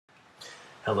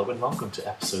Hello and welcome to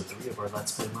episode 3 of our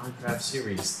Let's Play Minecraft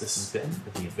series. This has been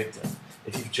The Invicta.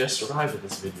 If you've just arrived at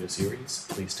this video series,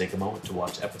 please take a moment to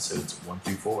watch episodes 1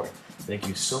 through 4. Thank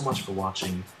you so much for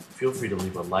watching. Feel free to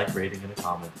leave a like, rating, and a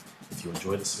comment. If you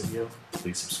enjoyed this video,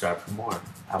 please subscribe for more.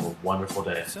 Have a wonderful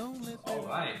day.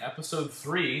 Alright, episode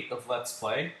 3 of Let's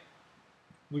Play.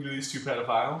 Look at these two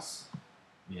pedophiles.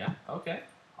 Yeah, okay.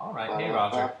 Alright, hey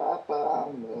Roger.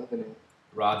 I'm loving it.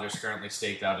 Roger's currently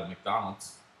staked out at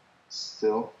McDonald's.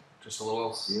 Still Just a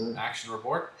little action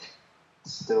report.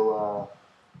 Still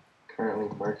currently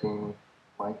working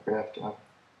Minecraft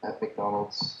at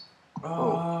McDonald's.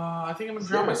 I think I'm gonna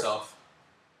drown myself.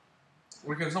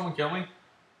 Can someone kill me?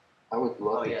 I would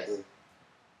love to. Yes.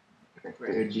 It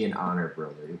It'd be an honor,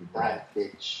 brother. That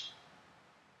bitch.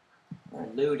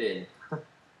 Looted.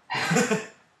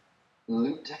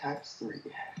 Loot times 3.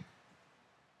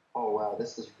 Oh wow,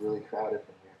 this is really crowded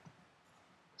in here.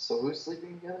 So who's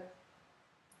sleeping together?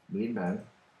 Me and Ben.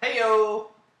 Heyo!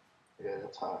 Yeah,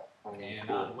 that's hot. I mean,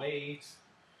 Cannot wait.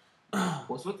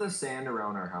 What's with the sand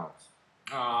around our house?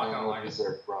 Oh, I kind of like is it.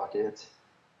 there rockets?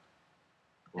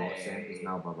 Well, Hey. sand is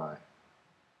now bye-bye.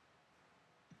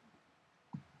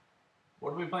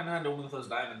 What are we planning on doing with those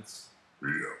diamonds?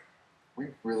 We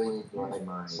really need Here's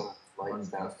my some lights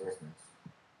down there.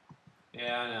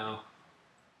 Yeah, I know.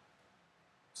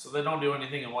 So they don't do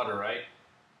anything in water, right?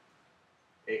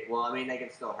 Well, I mean, they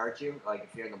can still hurt you, like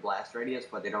if you're in the blast radius,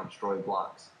 but they don't destroy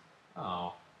blocks.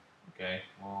 Oh, okay.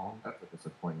 Well, That's a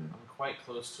disappointment. I'm quite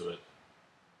close to it.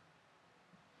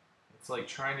 It's like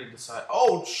trying to decide.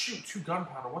 Oh, shoot! 2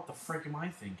 gunpowder. What the frick am I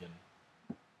thinking?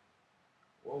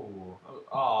 Whoa.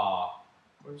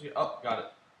 Where's you? Oh, got it.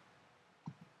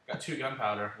 Got 2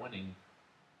 gunpowder. Winning.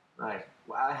 Nice.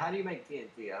 Well, how do you make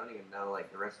TNT? I don't even know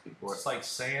like the recipe for it. It's like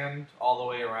sand all the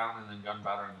way around and then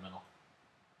gunpowder in the middle.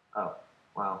 Oh,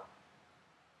 wow.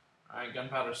 Alright,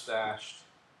 gunpowder stashed.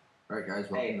 Alright, guys,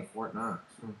 welcome to Fort Knox.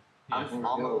 Yeah. I'm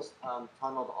almost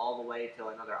tunneled all the way to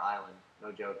another island.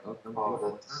 No joke. Welcome to Oh,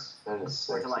 Fort Knox. that is Or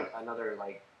sexy. to like another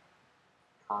like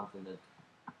continent.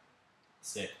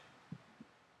 Sick.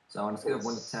 So on a scale of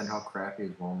 1 to 10, how crappy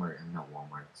is Walmart? And not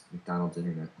Walmart, it's McDonald's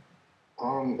internet.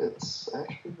 It's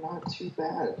actually not too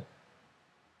bad.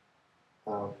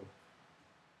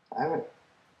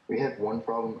 We had one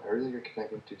problem earlier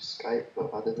connecting to Skype,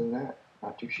 but other than that,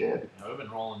 not too shabby. Yeah, we've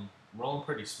been rolling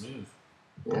pretty smooth.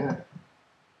 Yeah.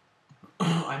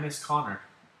 I miss Connor.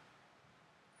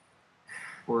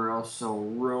 We're all so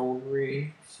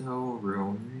lonely.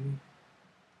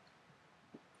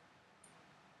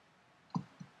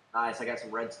 Nice. I got some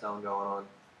redstone going on.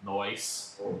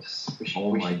 Nice. Yes.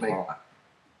 Oh my god.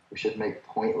 We should make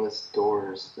pointless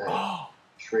doors that Oh,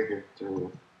 trigger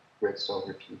through redstone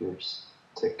repeaters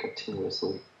to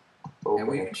continuously Have open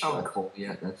we and found shut. coal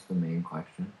yet? That's the main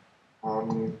question.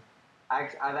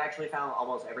 I've actually found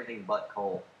almost everything but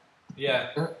coal.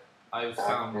 yeah. I've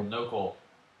found no coal.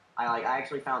 I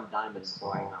actually found diamonds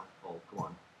before I found coal. Come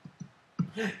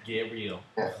on. Get real.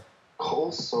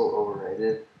 Coal's so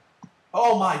overrated.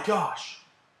 Oh my gosh.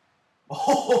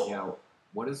 Oh. Yeah,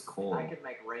 what is coal? I could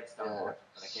make redstone Yeah. torches,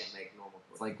 but I can't make normal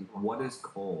torches. It's like, what is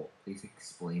coal? Please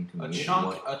explain to me. A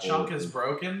chunk what is coal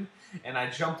broken, and I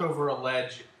jumped over a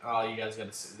ledge. Oh, you guys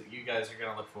are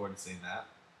gonna look forward to seeing that.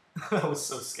 That was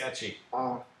so sketchy.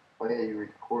 Oh yeah, you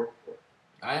record it.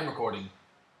 I am recording.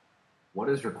 What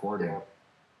is recording? Yeah.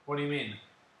 What do you mean?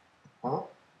 Huh?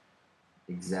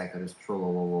 Exactly, just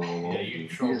troll. Yeah, you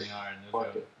trolled me, just Iron.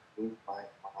 Fucking blew my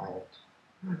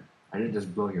mind. I didn't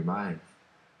just blow your mind.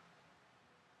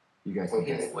 You guys can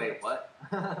Okay. guess. Wait, what?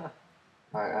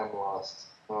 I'm lost.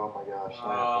 Oh my gosh, I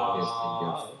am Yes,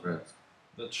 lost. yes, yes.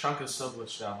 The chunk is so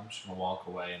glitched out. I'm just gonna walk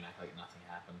away and act like nothing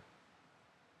happened.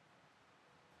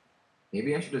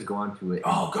 Maybe I should just go on to it.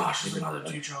 Oh gosh, there's another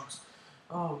 2 chunks.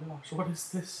 Oh gosh, what is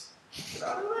this? Get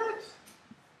out of it!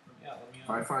 Yeah, let me If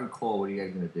I find coal, what are you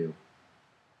guys gonna do?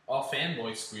 Oh,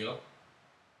 fanboy squeal.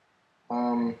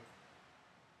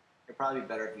 It'd probably be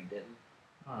better if you didn't.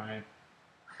 Alright.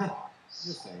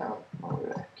 Just saying. Oh,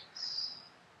 alright. I'm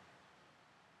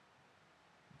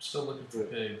still looking for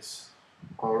pigs.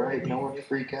 Alright, no one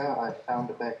freak out. I found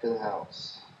it back to the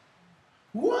house.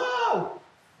 Whoa!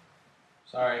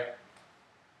 Sorry.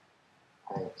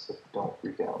 Alright, so don't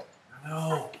freak out. I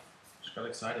know. Just got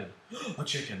excited. A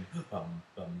chicken. Bum,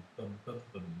 bum, bum, bum,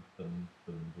 bum, bum,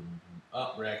 bum, bum.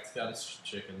 Up, wrecked. Got a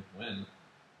chicken. Win.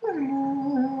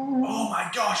 Oh my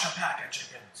gosh, a pack of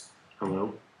chickens.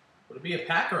 Hello? Would it be a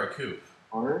pack or a coop?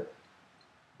 Alright.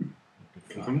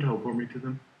 Can someone teleport me to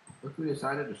them? Look who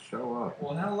decided to show up.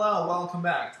 Well, hello. Welcome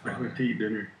back. I went to eat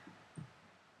dinner.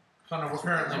 Connor, we're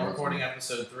currently recording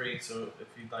episode 3, so if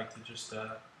you'd like to just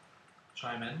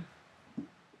chime in.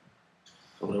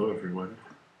 Hello, everyone.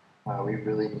 We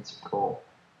really need some coal.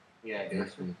 Yeah, dude.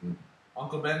 Yes, we do.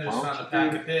 Uncle Ben just Why don't found a you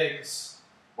pack do- of pigs.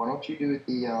 Why don't you do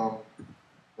the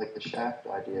like the shaft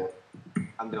idea?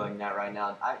 I'm doing that right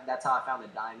now. That's how I found the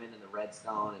diamond and the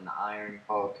redstone and the iron.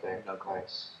 Oh, okay, No coal.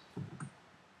 nice.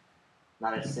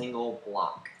 Not a single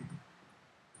block.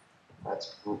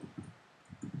 That's cool.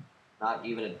 Not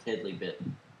even a tiddly bit.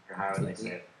 Or however they say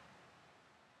it.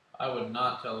 I would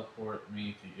not teleport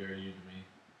me to you to me.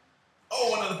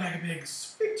 Oh, another pack of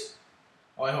pigs. Sweet.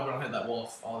 Oh, I hope I don't hit that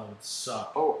wolf. Oh, that would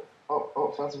suck. Oh,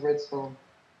 found some redstone.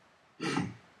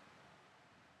 I'm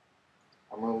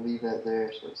gonna leave that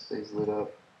there so it stays lit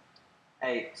up.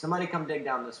 Hey, somebody come dig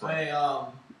down this way. Hey,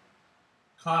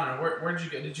 Connor, where'd you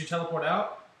go? Did you teleport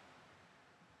out?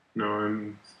 No,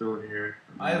 I'm still here.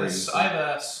 I have waiting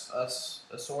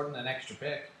for- a sword and an extra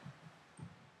pick.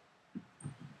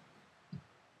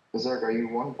 Berserk, are you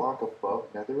one block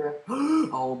above netherrack?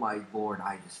 Oh my lord,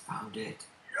 I just found it.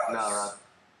 No, Rob.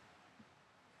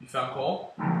 You found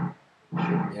coal?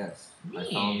 Yes. I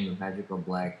Me. found the magical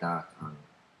black dot on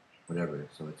whatever,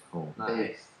 so it's cool.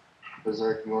 Nice.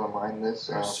 Berserk, you wanna mine this?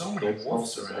 There's so many redstone?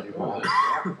 wolves Since I around. do Oh, not.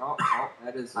 Yeah, oh,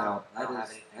 that is I don't have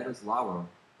anything that else. is lava.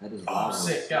 That is Oh, lava.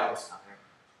 sick, guys.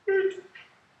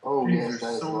 Oh Jeez, yes, there's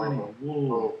that is so lava. many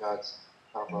wolves. Oh god,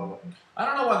 top lava. I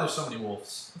don't know why there's so many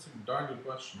wolves. That's a darn good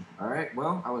question. Alright,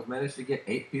 well, I was managed to get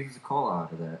 8 pieces of coal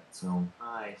out of that, so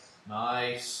Nice.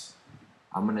 Nice.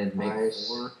 I'm gonna make Nice.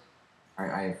 4.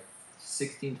 Alright, I have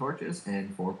 16 torches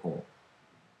and 4 coal.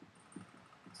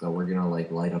 So we're gonna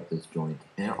like light up this joint.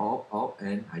 And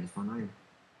and I just found iron.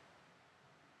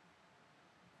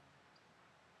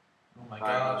 Oh my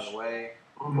Fire on gosh. the way.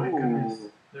 Oh my goodness.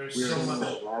 There's We're so so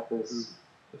much. Lapis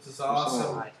This is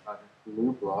awesome. Nice fucker.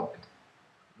 blue block.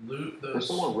 Loot There's those.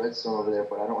 some more redstone over there,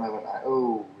 but I don't have an eye.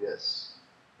 Oh yes.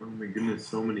 Oh my goodness,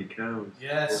 so many cows.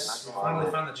 Yes, we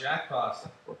finally found the jackpot.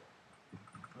 Oh,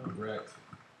 wrecked.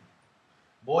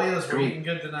 Boyos, we're eating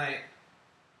good tonight.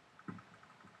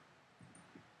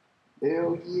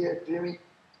 Hell yeah, Jimmy.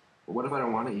 But what if I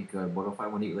don't want to eat good? What if I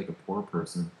want to eat like a poor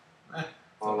person? It's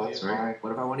Oh, up to that's you. fine.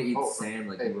 What if I want to eat Oh, sand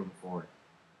like hey. you were before?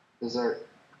 Dessert.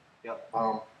 Yep.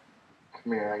 Come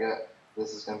here. I got.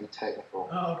 This is gonna be technical.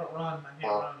 Oh, don't run. I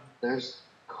can't run. There's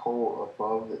coal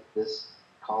above this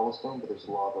cobblestone, but there's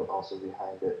lava also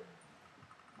behind it.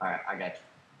 Alright, I got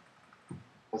you.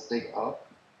 Let's dig up.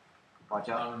 Watch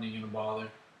out. I'm not even gonna bother.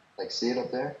 Like, see it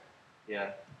up there?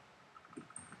 Yeah.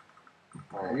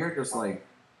 All right. We are just like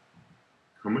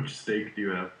How much steak do you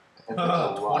have? And there's a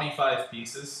lot. 25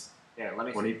 pieces. Here, let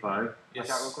me 25? Yes.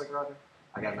 watch out real quick, Roger.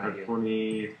 I got an I have idea.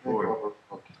 24.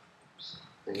 Just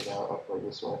dig it out up like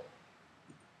this way.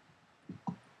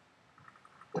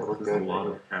 Yeah, we're This is good. a lot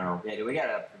of cow. Yeah, dude, we got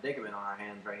a predicament on our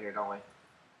hands right here, don't we?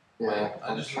 Yeah, Wait, I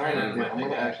I'm just trying ran out to. of my I'm gonna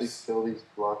pickaxe. actually fill these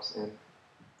blocks in.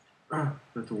 Ah,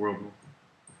 that's a whirlpool.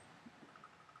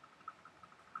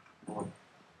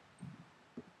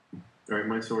 Alright,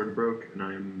 my sword broke and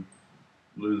I'm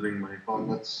losing my food.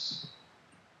 Let's.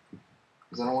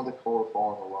 Because I don't want the coal to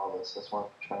fall in the lava, so that's why I'm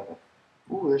trying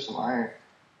to. Ooh, there's some iron.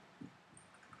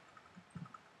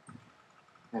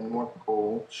 And more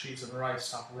coal. Cheese and rice,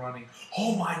 stop running.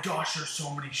 Oh my gosh, there's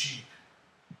so many sheep.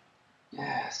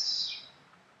 Yes.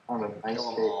 On a nice Kill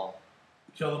them cake. all.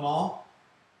 Kill them all?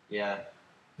 Yeah.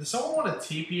 Does someone want to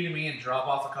TP to me and drop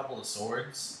off a couple of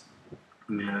swords?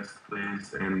 Yes,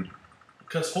 please. And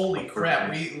Because holy crap,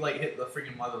 Perfect. we like hit the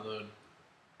freaking mother load.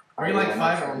 Alright, Bring like I'm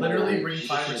five, trying to literally really bring shoot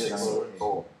 5 or it 6 with swords.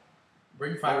 coal.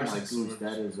 Bring 5 oh or my 6 goose, swords.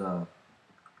 that is a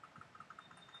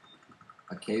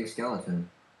cave skeleton.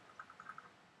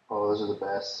 Oh, those are the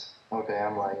best. Okay,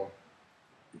 I'm lagging.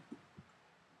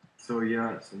 so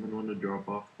yeah, someone want to drop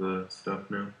off the stuff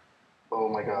now? Oh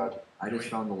my god. I just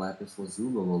found the lapis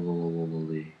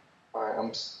lazuli. Alright,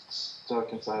 I'm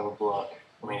stuck inside of a block.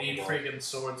 We Oh my need God. freaking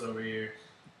swords over here.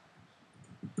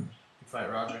 You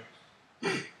fight Roger.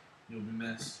 You'll be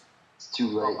missed. It's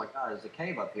too Oh late. my god, there's a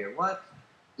cave up here. What?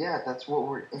 Yeah, that's what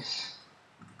we're.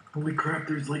 Holy crap,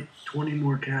 there's like 20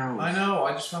 more cows. I know,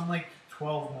 I just found like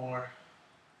 12 more.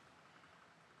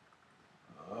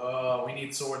 Oh, we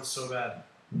need swords so bad.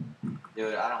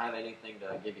 Dude, I don't have anything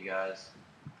to give you guys.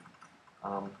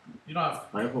 You don't have.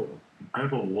 I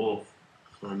have a wolf,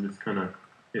 so I'm just kind of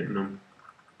hitting them.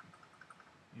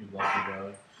 You lucky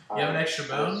dog. You have an extra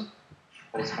bone?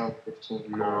 I just found 15 coal.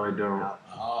 No, I don't, no.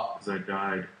 Oh, because I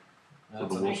died, so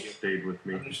that's the wolf issue. stayed with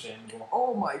me. understandable.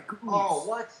 Oh my goose. Oh,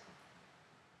 what?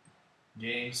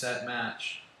 Game, set,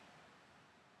 match.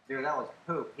 Dude, that was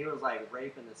poop. He was like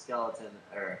raping the skeleton,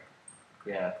 or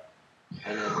yeah.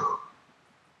 And then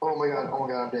Oh my god,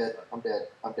 I'm dead. I'm dead.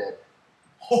 I'm dead.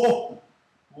 Oh!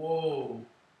 Whoa.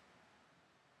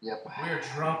 Yep. We are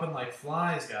dropping like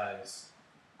flies, guys.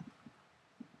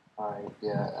 Alright,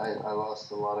 yeah, I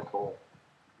lost a lot of coal.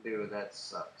 Dude, that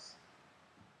sucks.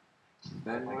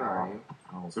 Ben, where are you?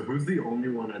 Oh, So who's the only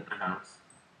one at the house?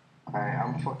 Alright,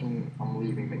 I'm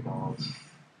leaving McDonald's.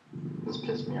 This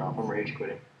pissed me off. I'm rage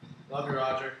quitting. Love you,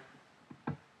 Roger.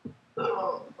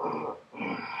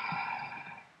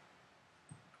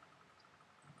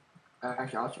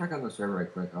 actually, I'll check on the server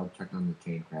right quick. I'll check on the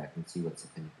chain craft and see what's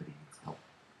if anybody needs help.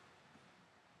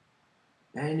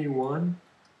 Anyone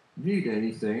need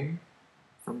anything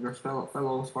from your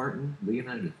fellow Spartan,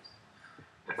 Leonidas?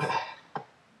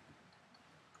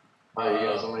 Alright, you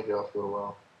guys, I'm gonna get off for a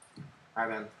while.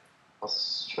 Alright, man. I'll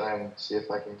try and see if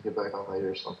I can get back on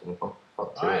later or something if I'm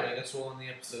up to Alright, it. I guess we'll end the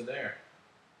episode there.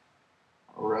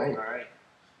 Alright. Alright.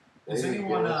 Does Later,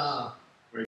 anyone guys.